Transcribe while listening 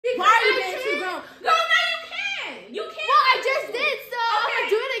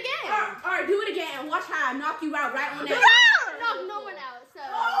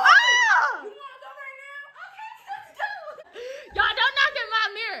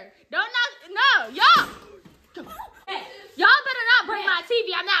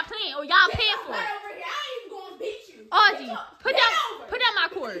I'm not playing, or y'all paying for it. Over here. I ain't even gonna beat you. Audrey, put down my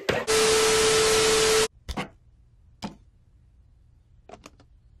cord.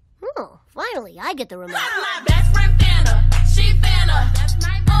 Oh, finally, I get the remote. That's my best friend Fanta. She Fanta. That's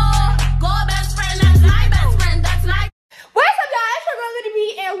my go best friend. That's my best friend. That's my. What's up, y'all? It's your girl Litty B,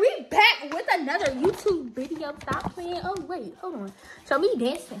 and we back with another YouTube video. Stop playing. Oh wait, hold on. Show me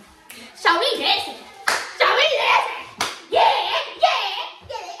dancing. Show me dancing. Show me dancing. Yeah. Get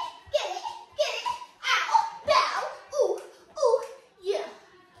it. Ow, down. Ooh, yeah.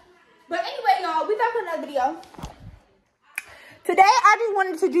 But anyway, y'all, we back with another video. Today, I just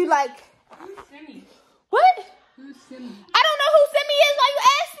wanted to do like. Who's Simi? What? Who's Simi? I don't know who Simi is. Why you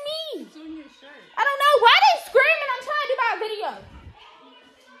ask me? It's on your shirt. I don't know. Why they screaming? I'm trying to do my video.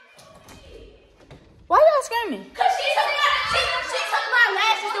 Why y'all screaming? Cause she took my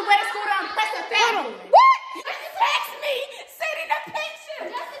lashes to wear to school down press the family. What? Text me, send in a picture.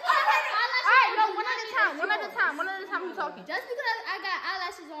 Alright, no, one at a time. Who's talking? Just because I got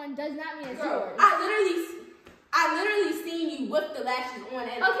eyelashes on does not mean it's yours. I literally seen you with the lashes on,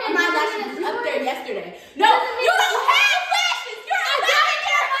 and Okay, my lashes was up there yesterday. No, you don't have lashes. You're 11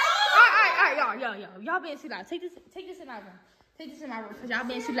 years old. Y'all being too loud. Take this in my room. Cause y'all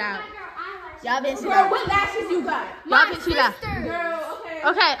being too loud. Girl, what lashes you got? Y'all being too loud. Girl, okay.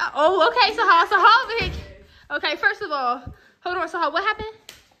 Okay. Okay. Sahar over here. Okay. First of all, hold on, Sahar. What happened?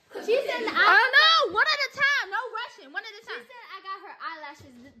 She said No. One at a time. No rushing. One at a time. She said I got her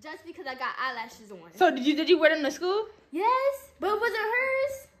eyelashes just because I got eyelashes on. So did you wear them to school? Yes, but it wasn't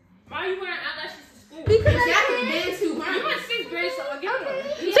hers. Why are you wearing eyelashes to school? Because that has been too long. You in 6th grade, so again.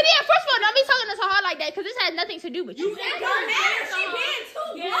 Sadeeya, first of all, don't be talking to Sahar like that, because this has nothing to do with you. It don't matter. She been too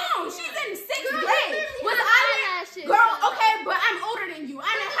long. She's in 6th grade. With eyelashes. Girl, okay, but I'm older than you.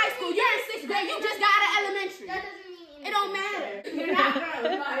 I'm in high school. You're in 6th grade. You just got out of elementary. That doesn't mean anything. It don't matter. You're not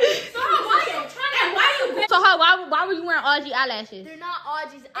Sahar, why were you wearing Audrey eyelashes? They're not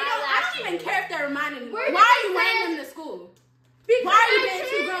Audrey's I eyelashes. don't even care if they're mine anymore. Where Why are did you it wearing say- them to school? Because Why are you I being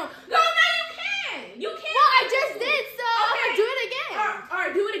too can. grown? No, you can. You can. Well, I just did, so I'm gonna do it again. All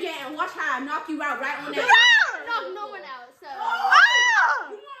right, do it again and watch how I knock you out right on that. Knock no one out, so. You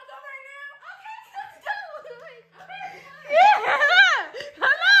want to go right now? Okay, let's go. Yeah.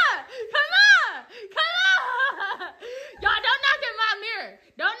 Come on. Y'all don't knock in my mirror.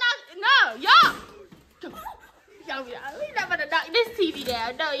 Don't knock. No, y'all. We not gonna knock this TV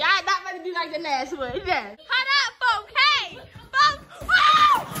down. No, y'all not gonna do like the last one. Yeah. Cut up, folks. Hey.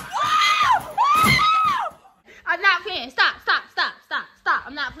 I'm not playing. Stop.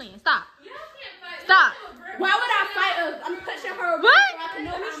 I'm not playing. Stop. Stop. Why would I fight? I'm pushing her. What? So I can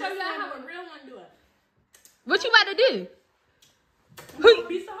know Let me show you how a real one do it. What you about to do? Who?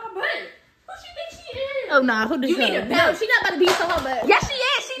 Beat her butt. Who she think she is? Oh, nah. Who You need a belt. No, she not about to beat her butt. Yes, she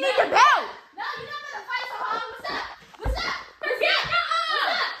is. She needs a belt. No, you're not gonna fight so hard. What's up? What's up?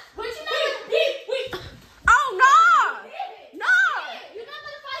 What you not gonna Oh no! No! You're not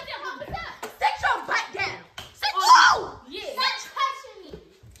gonna fight so hard. What's up? Sit your butt down. Sit. Oh! Yeah. Stop touching me.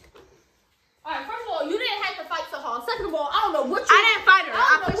 Alright, first of all, you didn't have to fight so hard. Second of all, I don't know what you I didn't fight her. I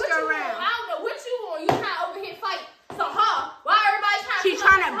don't know pushed what her you around. want. I don't know what you want. You trying to over here fight so hard. Why everybody trying She to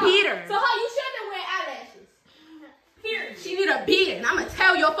trying to beat her. So hard, you shouldn't have wear eyelashes. Here, she need a beating. I'ma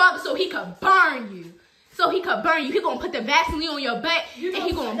tell your father so he could burn you. He gonna put the Vaseline on your butt and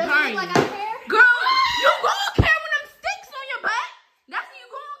he gonna burn you. Like I care? Girl, you gonna care when them sticks on your butt. That's when you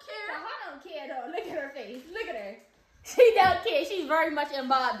gonna care. I don't care though. Look at her face. Look at her. She don't care. She's very much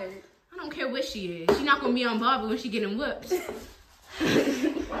unbothered. I don't care what she is. She not gonna be unbothered when she getting whooped.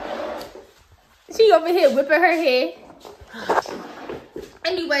 She over here whipping her hair.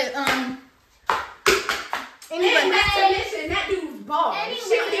 Anyway, listen, that dude's bald.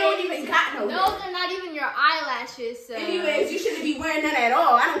 She don't even got no. No, they're not even your eyelashes, so. Anyways, you shouldn't be wearing none at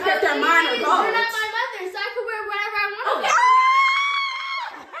all. I don't care if they're mine or yours. You're not my mother, so I can wear whatever I want. Okay.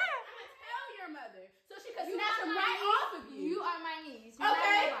 I'm gonna tell your mother so she can snatch them right off of you. You are my niece. You're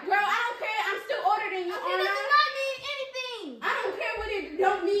Okay, not my girl, I don't care. I'm still older than you. It does not mean anything. I don't care what it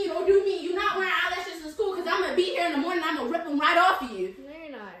don't mean or do mean. You're not wearing eyelashes to school because I'm gonna be here in the morning. I'm gonna rip them right off of you. No,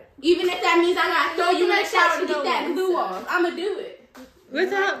 you're not. Even if that means I gotta throw you in the shower to get that No, glue off, I'm gonna do it. what's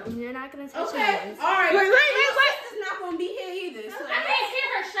up? You're not gonna touch Okay, yours. all right. Wait. It's not gonna be here either. So I can't hear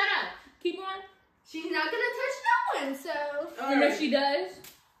her. Shut up. Keep on. She's not gonna touch no one, so. And if she does,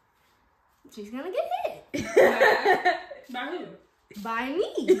 She's gonna get hit. by who? By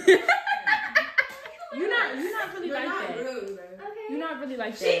me. You're not really You're like not that. rude, bro. Okay. You're not really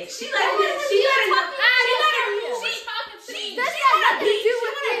like that. She let her. That's got nothing to do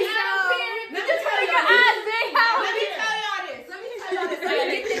with me, so. Let me tell y'all this. Let me tell y'all this. Let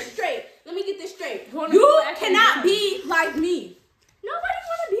me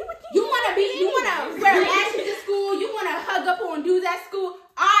school.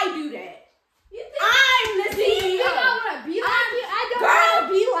 I do that. I'm the CEO. I don't want to be like you. I don't Girl, want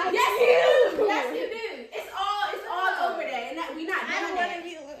to be like yes, you. you do. Yes, you do. It's all over that, and that we not doing that.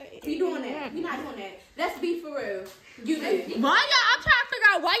 We doing that. We not doing that. Let's be for real. You do. Why y'all? I'm trying to figure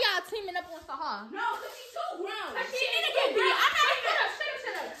out why y'all teaming up on Sahar. No, because she's too grown. She need to get beat. I'm not gonna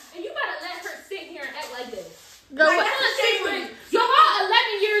Shut up. And you gotta let her sit here and act like this. go. Like, that's the thing with you. Sahar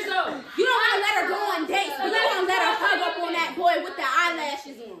 11 years old. You don't want to let her go on dates, but you don't let her hug up on that boy with the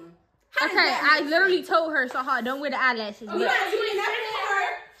eyelashes on. How does Okay, that I make literally told her Sahar don't wear the eyelashes. sense? You not doing nothing to her.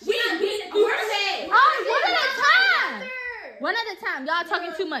 We not beating her head. Oh, one at a time. One at a time. Y'all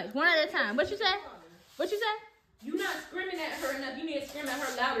talking too much. One at a time. What you say? What you say? You not screaming at her enough. You need to scream at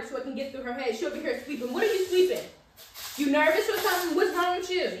her louder so it can get through her head. She'll be here sweeping. What are you sweeping? You nervous or something? What's wrong with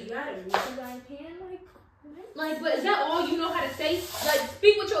you? You got it. Like, but is that all you know how to say? Like,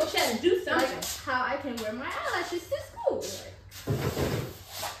 speak with your chest. Do something. Like how I can wear my eyelashes to school.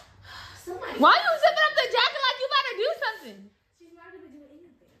 Somebody. Why you zipping up the jacket like you about to do something? She's not gonna do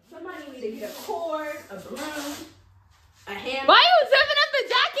anything. Somebody need to get a cord, a broom, a hammer. Why you zipping up the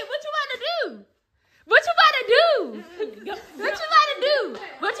jacket? What you about to do? What you about to do? What you about to do?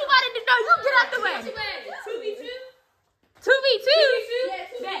 What you about to do? No, you get out the way. 2v2? 2v2?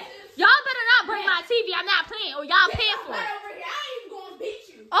 Yeah, Y'all better not break my TV. I'm not playing, or y'all paying for it. over here. I ain't even gonna beat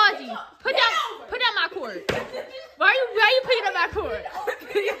you. Audrey, put down my cord. Why you putting up my cord?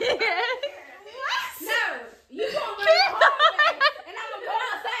 No, you gonna run the hallway, and I'm gonna go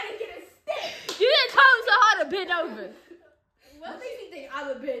outside and get a stick. You didn't tell him so hard to bend over. What makes you think I'm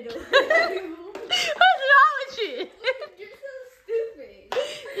a bit of? What's wrong with you? You're so stupid.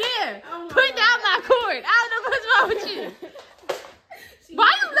 Yeah, put down my cord. I don't know what's wrong with you. Why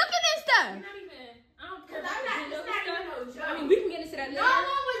you looking at stuff? I mean, we can get into that No later.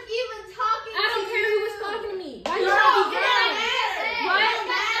 one was even talking I don't to care you. who was talking to me. Why No, you gotta be it grown? don't matter. Why It it don't got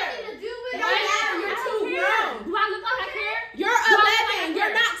matter? nothing to do with It don't it. matter. You're too grown. Do I look like I care? You're I 11.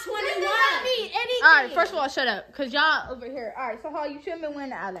 You're not This does not 21. mean anything. All right, first of all, shut up, cause y'all over here. All right, so how you shouldn't be wearing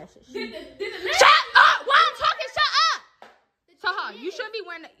the eyelashes. Did the Shut up! While I'm talking, shut up. Saha, you shouldn't be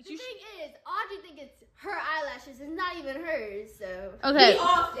wearing. The thing is, Audrey think it's her eyelashes. It's not even hers. So. Okay. Be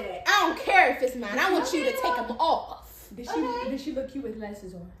off that. I don't care if it's mine. I want you to take them off. Did she look cute with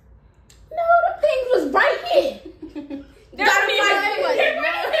glasses on? No, the things was right here. They're right.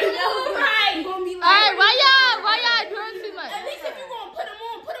 All right, why y'all doing too much? At least if you gonna put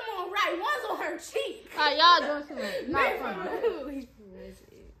them on right. One's on her cheek. All right, y'all doing too much. Not fun.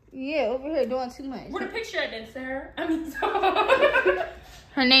 Yeah, over here doing too much. Where the picture at then, Sarah? I mean,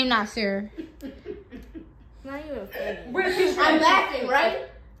 Her name not Sarah. Not even funny. where the picture? I'm laughing, right?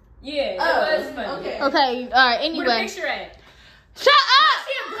 Yeah, Oh, it was funny. okay. Okay, all right. Where the Anyway, picture at? shut up.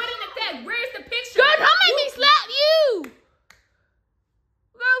 She avoiding the fact. Where's the picture? Girl, don't make me slap you.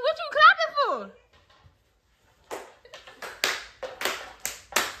 Girl, what you clapping for?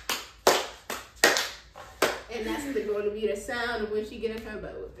 And that's going to be the sound of when she get in her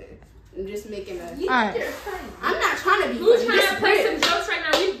butt whooping. I'm just making a. All right. I'm not trying to be. Who's funny. trying to This play is some rude. jokes right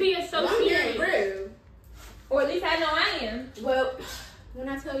now? We being so I'm serious. being rude. Or at least I know I am. Well, when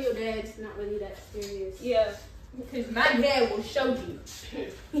I tell your dad, it's not really that serious. Yeah. Because my dad will show you.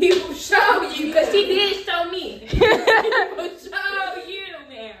 He will show you Because he did show me. He will show you,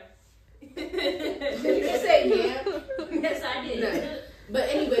 ma'am. Did you just say yeah? Yes, I did. No. But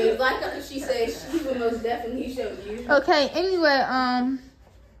anyway, like she said, she will most definitely show you. Okay. Anyway,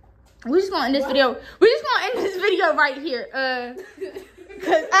 we're just gonna end this video. We're just gonna end this video right here.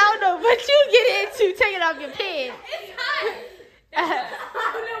 Cause I don't know what you get into taking off your pants. It's hot. I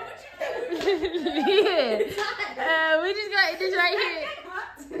don't know what you think. Yeah. We just gonna end this right here.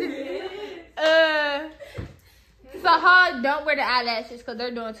 Sahar, don't wear the eyelashes because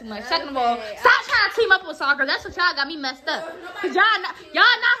they're doing too much. Second of all, stop trying to team up with Soccer. That's what y'all got me messed up. Cause y'all not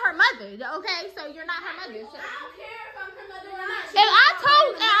her mother, okay? So you're not her mother. So. I don't care if I'm her mother or not. If I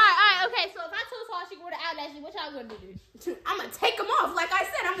told, all right, okay. So if I told Sahar she could wear the eyelashes, what y'all gonna do? I'm gonna take them off. Like I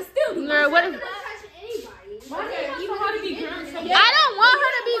said, I'm gonna still do. Girl, what if? I'm not touching anybody. Why do you want her to be grown so I don't want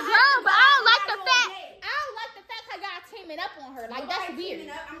her to be grown, but I don't like the fact. I don't like the fact I got teaming up on her. Like that's weird.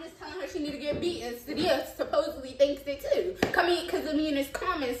 I'm just telling her she need to get beat, and Sadeeya supposedly thinks it too. Because I mean, it's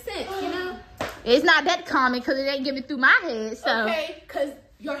common sense, you know. It's not that common because it ain't getting through my head. So Okay, because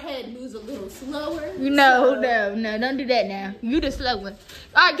your head moves a little slower. no, don't do that now. You the slow one.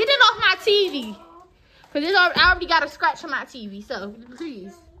 All right, get it off my TV. Cause I already got a scratch on my TV. So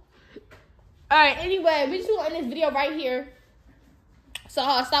please. All right. Anyway, we just gonna end this video right here. So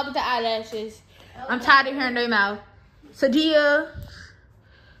stop with the eyelashes. I'm tired of hearing their mouth. Sadeeya.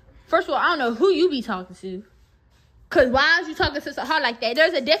 First of all, I don't know who you be talking to. Cause why is you talking to Sahar like that?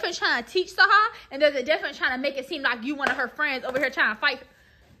 There's a difference trying to teach Sahar, and there's a difference trying to make it seem like you one of her friends over here trying to fight.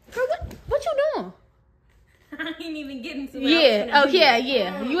 Girl, what you doing? I ain't even getting to Yeah. Oh yeah.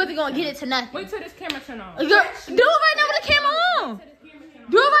 You wasn't gonna get it to nothing. Wait till this camera turn on. Girl, do it right now with the camera on.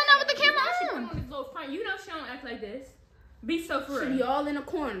 Do it right now with the camera on. On this little front. You know she don't act like this. Be so for She real. be all in a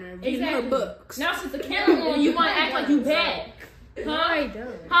corner reading Exactly. her books. Now since the camera on, you want to act like you bad. Huh?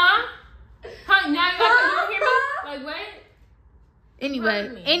 Huh? Huh? Now you act like you don't hear me? Like what? Anyway,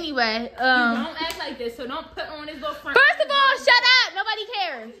 you don't act like this, so don't put on this little front. First of all, shut up. Nobody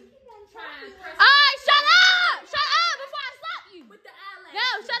cares. Alright, shut up! Shut up before I slap you. With the eyelash.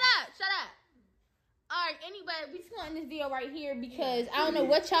 No, shut up. Alright, anyway, we just gonna end this video right here because I don't know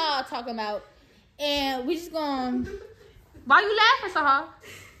what y'all talking about. And we just gonna... Why you laughing, Sahar?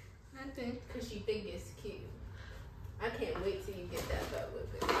 Nothing. Because she think it's cute. I can't wait till you get that butt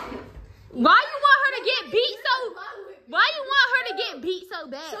whipping. Why you want her to get beat so... Why you want her to get beat so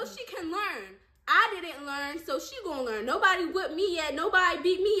bad? So she can learn. I didn't learn, so she gonna learn. Nobody whipped me yet. Nobody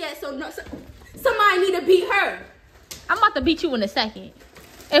beat me yet, so somebody need to beat her. I'm about to beat you in a second.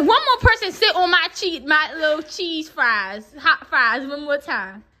 If one more person sit on my little cheese fries, hot fries, one more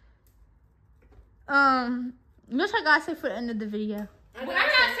time. What I gotta say for the end of the video? What I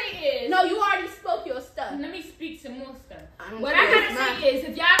gotta say is... No, you already spoke your stuff. Let me speak some more stuff. What I gotta say is,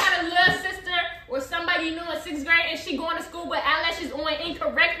 if y'all got a little sister or somebody you know in 6th grade and she going to school with eyelashes on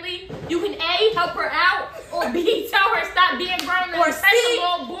incorrectly, you can A, help her out, or B, tell her stop being grown Or and C, touch a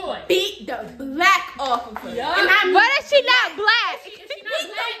little boy. beat the black off of her. Yup. And I mean, What if she not black? If she not beat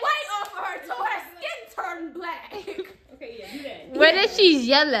the black, white off of her till her skin turned black. okay, yeah, do that. What if she's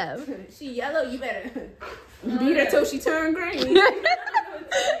yellow? She yellow, you better beat her till she turn green.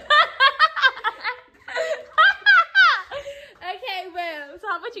 Okay, well, so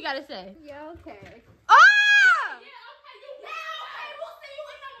what you gotta say? Yeah, okay. Oh!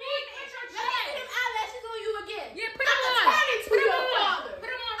 Eyelashes on you again. Yeah, put them on. Turning to Put 'em your on. father. Put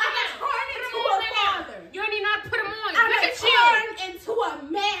 'em on. I'm right now. turning Put 'em to on a right now. father. You don't even know how to put them on. I'm Look gonna at you. turn into a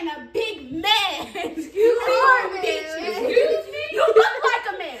man, a big man. Excuse me. Excuse me? You look like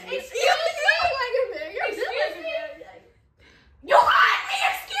a man. Excuse me? You look like a man. You're Excuse just me? like a man. You heard me.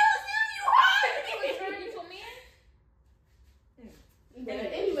 Excuse you. You heard me. Turn into a man?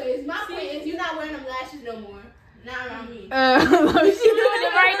 Anyways, my point is you're not wearing them lashes no more. Not around me. She's doing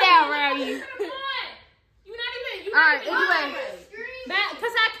it right now, right? Put 'em on. You not even. Alright, anyway.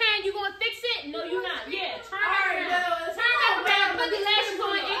 Cause I can, you gonna fix it? No, you not. Yeah, turn Alright, back around. no, Turn back around. Put the this lashes is on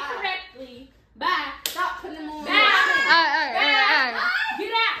too high. incorrectly. Bye. Stop putting them on. Bye. Alright.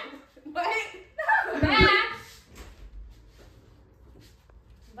 Get out. What? Bye.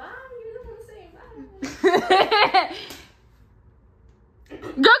 Bye. You know what I'm saying. Bye.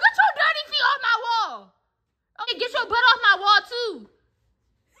 Girl, get your dirty feet off my wall. Okay, get your butt off my wall too.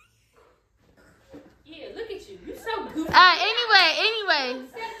 Yeah, look at you. You so goofy. Anyway.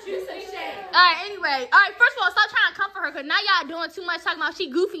 Juice and shade. Alright, first of all, stop trying to comfort her because now y'all doing too much talking about she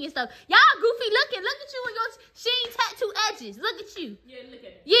goofy and stuff. Y'all goofy looking. Look at you and your sheen tattoo edges. Look at you. Yeah, look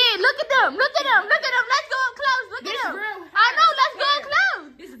at it. Yeah, look at them. Let's go up close. Look at them. I know, let's go up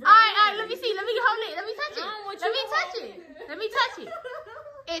close. Alright, let me see. Let me hold it. Let me touch it. Let me touch it.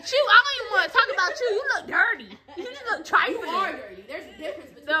 And you, I don't even want to talk about you. You look dirty. You just look You trifling. are dirty. There's a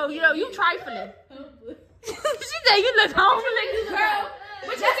difference between No, you trifling. She said you look homeless. girl.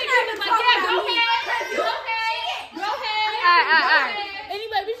 What you think you look like? Yeah, go ahead. Go ahead. Alright.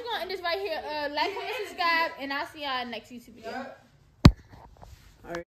 Anyway, we're just gonna end this right here. Like, comment, subscribe, and I'll see y'all in the next YouTube video.